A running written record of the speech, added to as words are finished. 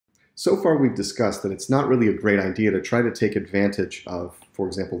So far we've discussed that it's not really a great idea to try to take advantage of, for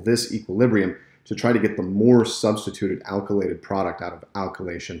example, this equilibrium to try to get the more substituted alkylated product out of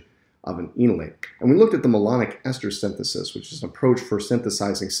alkylation of an enolate. And we looked at the malonic ester synthesis, which is an approach for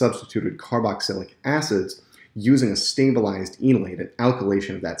synthesizing substituted carboxylic acids using a stabilized enolate, an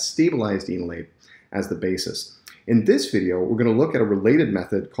alkylation of that stabilized enolate as the basis. In this video, we're going to look at a related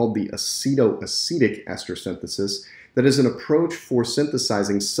method called the acetoacetic ester synthesis that is an approach for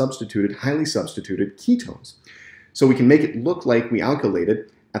synthesizing highly substituted ketones. So we can make it look like we alkylated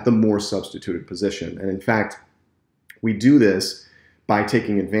at the more substituted position. And in fact, we do this by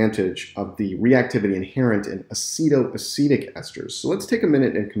taking advantage of the reactivity inherent in acetoacetic esters. So let's take a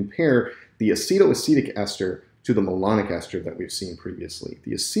minute and compare the acetoacetic ester to the malonic ester that we've seen previously.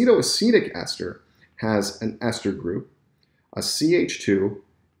 The acetoacetic ester has an ester group, a CH2,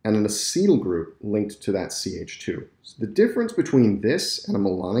 and an acetyl group linked to that CH2. So the difference between this and a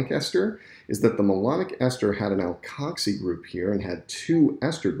malonic ester is that the malonic ester had an alkoxy group here and had two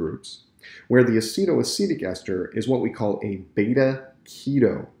ester groups, where the acetoacetic ester is what we call a beta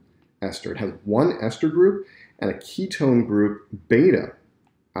keto ester. It has one ester group and a ketone group beta,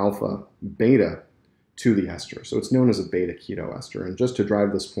 alpha, beta, to the ester. So it's known as a beta keto ester. And just to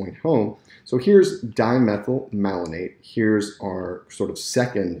drive this point home, so here's dimethyl malonate. Here's our sort of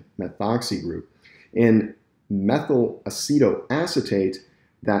second methoxy group. In methyl acetoacetate,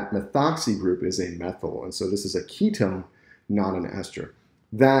 that methoxy group is a methyl. And so this is a ketone, not an ester.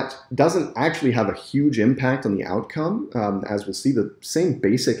 That doesn't actually have a huge impact on the outcome. As we'll see, the same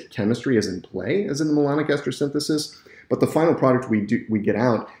basic chemistry is in play as in the malonic ester synthesis. But the final product we get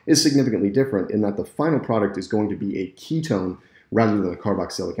out is significantly different in that the final product is going to be a ketone rather than a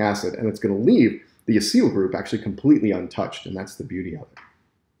carboxylic acid, and it's going to leave the acetyl group actually completely untouched, and that's the beauty of it.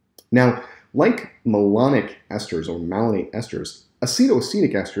 Now, like malonic esters or malonate esters,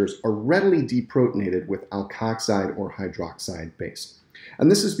 acetoacetic esters are readily deprotonated with alkoxide or hydroxide base.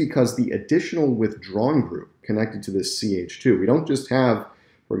 And this is because the additional withdrawn group connected to this CH2, we don't just have,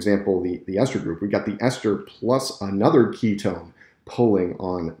 for example, the ester group. We've got the ester plus another ketone pulling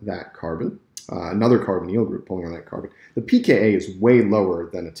on that carbon, another carbonyl group pulling on that carbon. The pKa is way lower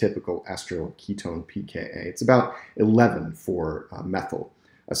than a typical ester or ketone pKa. It's about 11 for methyl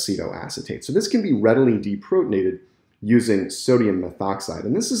acetoacetate. So this can be readily deprotonated using sodium methoxide.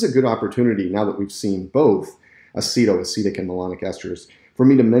 And this is a good opportunity, now that we've seen both acetoacetic and malonic esters, for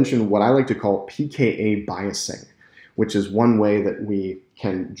me to mention what I like to call pKa biasing, which is one way that we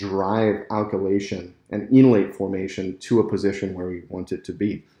can drive alkylation and enolate formation to a position where we want it to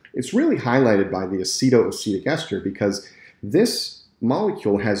be. It's really highlighted by the acetoacetic ester because this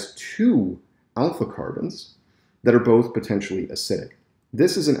molecule has two alpha carbons that are both potentially acidic.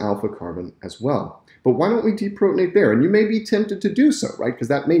 This is an alpha carbon as well. But why don't we deprotonate there? And you may be tempted to do so, right? Because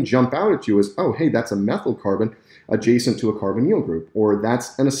that may jump out at you as, oh, hey, that's a methyl carbon adjacent to a carbonyl group, or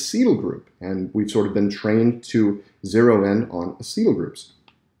that's an acetyl group. And we've sort of been trained to zero in on acetyl groups.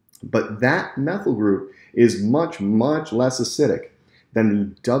 But that methyl group is much, much less acidic than the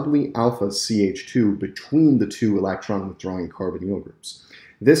doubly alpha CH2 between the two electron withdrawing carbonyl groups.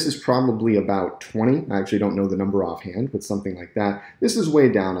 This is probably about 20. I actually don't know the number offhand, but something like that. This is way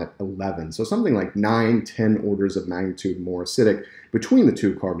down at 11. So something like 9, 10 orders of magnitude more acidic between the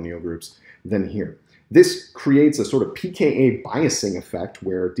two carbonyl groups than here. This creates a sort of pKa biasing effect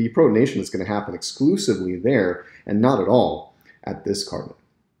where deprotonation is going to happen exclusively there and not at all at this carbon.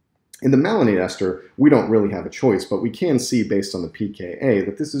 In the malonate ester, we don't really have a choice, but we can see based on the pKa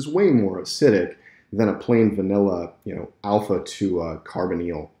that this is way more acidic than a plain vanilla, alpha to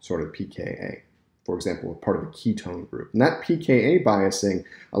carbonyl sort of pKa. For example, a part of a ketone group. And that pKa biasing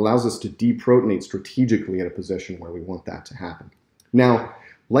allows us to deprotonate strategically at a position where we want that to happen. Now,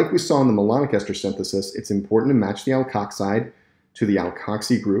 like we saw in the malonic ester synthesis, it's important to match the alkoxide to the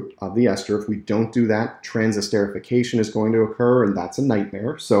alkoxy group of the ester. If we don't do that, transesterification is going to occur, and that's a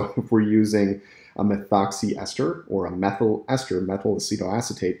nightmare. So if we're using a methoxy ester or a methyl ester, methyl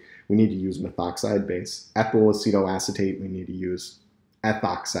acetoacetate, we need to use methoxide base. Ethyl acetoacetate, we need to use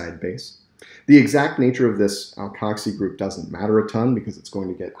ethoxide base. The exact nature of this alkoxy group doesn't matter a ton because it's going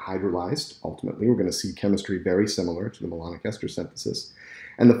to get hydrolyzed. Ultimately, we're going to see chemistry very similar to the malonic ester synthesis.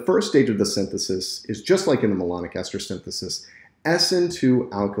 And the first stage of the synthesis is just like in the malonic ester synthesis, SN2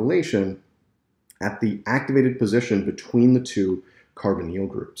 alkylation at the activated position between the two carbonyl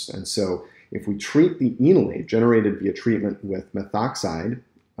groups. And so if we treat the enolate generated via treatment with methoxide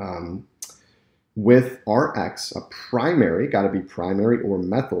with Rx, a primary, got to be primary or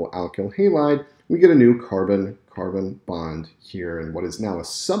methyl alkyl halide, we get a new carbon-carbon bond here in what is now a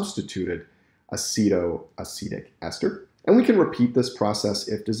substituted acetoacetic ester. And we can repeat this process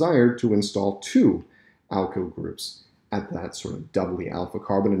if desired to install 2 alkyl groups at that sort of doubly alpha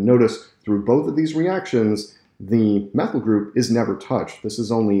carbon. And notice through both of these reactions, the methyl group is never touched. This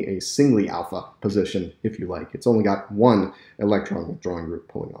is only a singly alpha position, if you like. It's only got 1 electron withdrawing group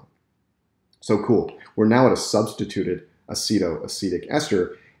pulling on. So cool. We're now at a substituted acetoacetic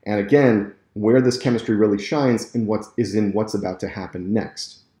ester. And again, where this chemistry really shines is in what's about to happen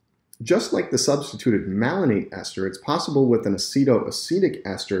next. Just like the substituted malonate ester, it's possible with an acetoacetic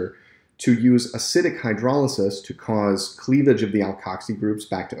ester to use acidic hydrolysis to cause cleavage of the alkoxy groups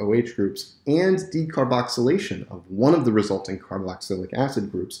back to OH groups and decarboxylation of one of the resulting carboxylic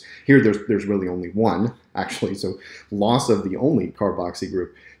acid groups. Here there's really only one, actually, so loss of the only carboxy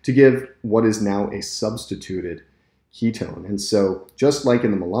group to give what is now a substituted ketone. And so just like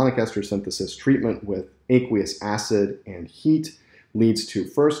in the malonic ester synthesis, treatment with aqueous acid and heat leads to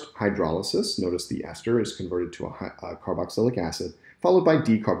first hydrolysis. Notice the ester is converted to a carboxylic acid, followed by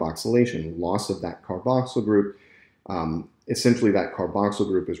decarboxylation, loss of that carboxyl group. Essentially, that carboxyl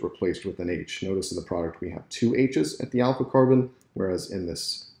group is replaced with an H. Notice in the product we have 2 H's at the alpha carbon, whereas in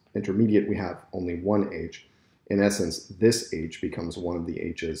this intermediate we have only 1 H. In essence, this H becomes one of the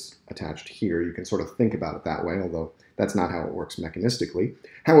H's attached here. You can sort of think about it that way, although that's not how it works mechanistically.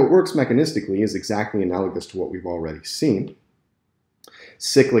 How it works mechanistically is exactly analogous to what we've already seen.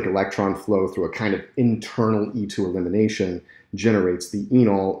 Cyclic electron flow through a kind of internal E2 elimination generates the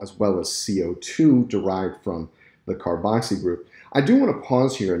enol as well as CO2 derived from the carboxy group. I do want to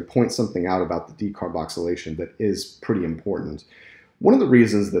pause here and point something out about the decarboxylation that is pretty important. One of the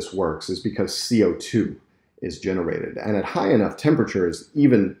reasons this works is because CO2 is generated, and at high enough temperatures,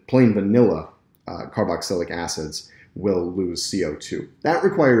 even plain vanilla carboxylic acids will lose CO2. That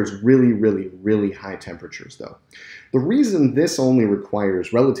requires really, really, really high temperatures, though. The reason this only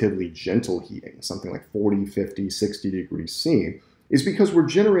requires relatively gentle heating, something like 40, 50, 60 degrees C, is because we're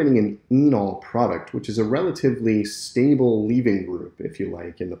generating an enol product, which is a relatively stable leaving group, if you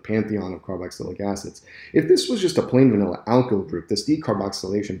like, in the pantheon of carboxylic acids. If this was just a plain vanilla alkyl group, this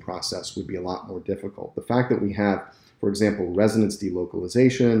decarboxylation process would be a lot more difficult. The fact that we have, for example, resonance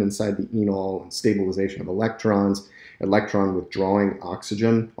delocalization inside the enol and stabilization of electrons, electron withdrawing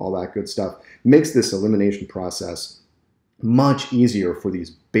oxygen, all that good stuff, makes this elimination process much easier for these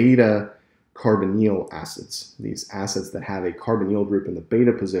beta carbonyl acids, these acids that have a carbonyl group in the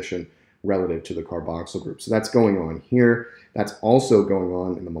beta position relative to the carboxyl group. So that's going on here. That's also going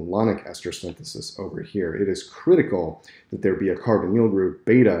on in the malonic ester synthesis over here. It is critical that there be a carbonyl group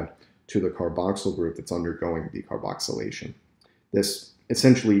beta to the carboxyl group that's undergoing decarboxylation. This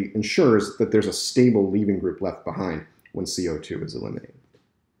essentially ensures that there's a stable leaving group left behind when CO2 is eliminated.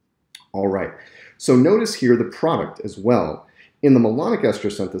 All right, so notice here the product as well. In the malonic ester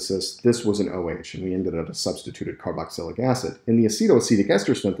synthesis, this was an OH, and we ended at a substituted carboxylic acid. In the acetoacetic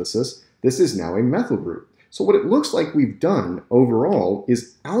ester synthesis, this is now a methyl group. So what it looks like we've done overall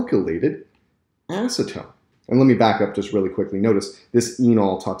is alkylated acetone. And let me back up just really quickly. Notice this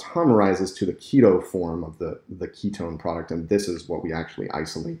enol tautomerizes to the keto form of the ketone product, and this is what we actually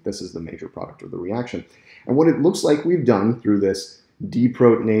isolate. This is the major product of the reaction. And what it looks like we've done through this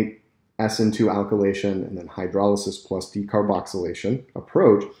deprotonate SN2 alkylation and then hydrolysis plus decarboxylation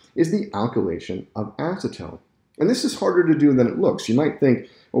approach is the alkylation of acetone. And this is harder to do than it looks. You might think,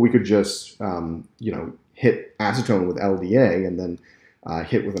 well, we could just hit acetone with LDA and then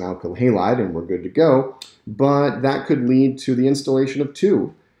hit with an alkyl halide and we're good to go. But that could lead to the installation of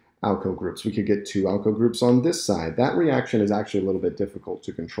 2 alkyl groups. We could get 2 alkyl groups on this side. That reaction is actually a little bit difficult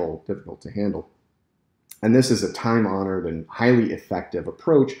to control, difficult to handle. And this is a time-honored and highly effective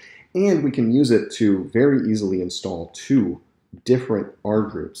approach, and we can use it to very easily install 2 different R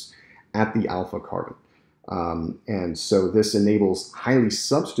groups at the alpha carbon. And so this enables highly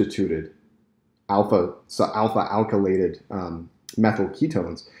substituted alpha alkylated methyl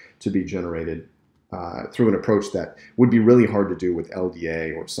ketones to be generated through an approach that would be really hard to do with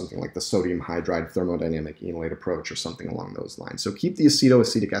LDA or something like the sodium hydride thermodynamic enolate approach or something along those lines. So keep the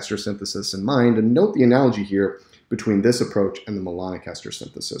acetoacetic ester synthesis in mind and note the analogy here between this approach and the malonic ester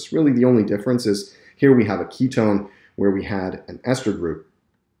synthesis. Really the only difference is here we have a ketone where we had an ester group,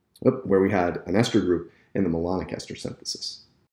 in the malonic ester synthesis.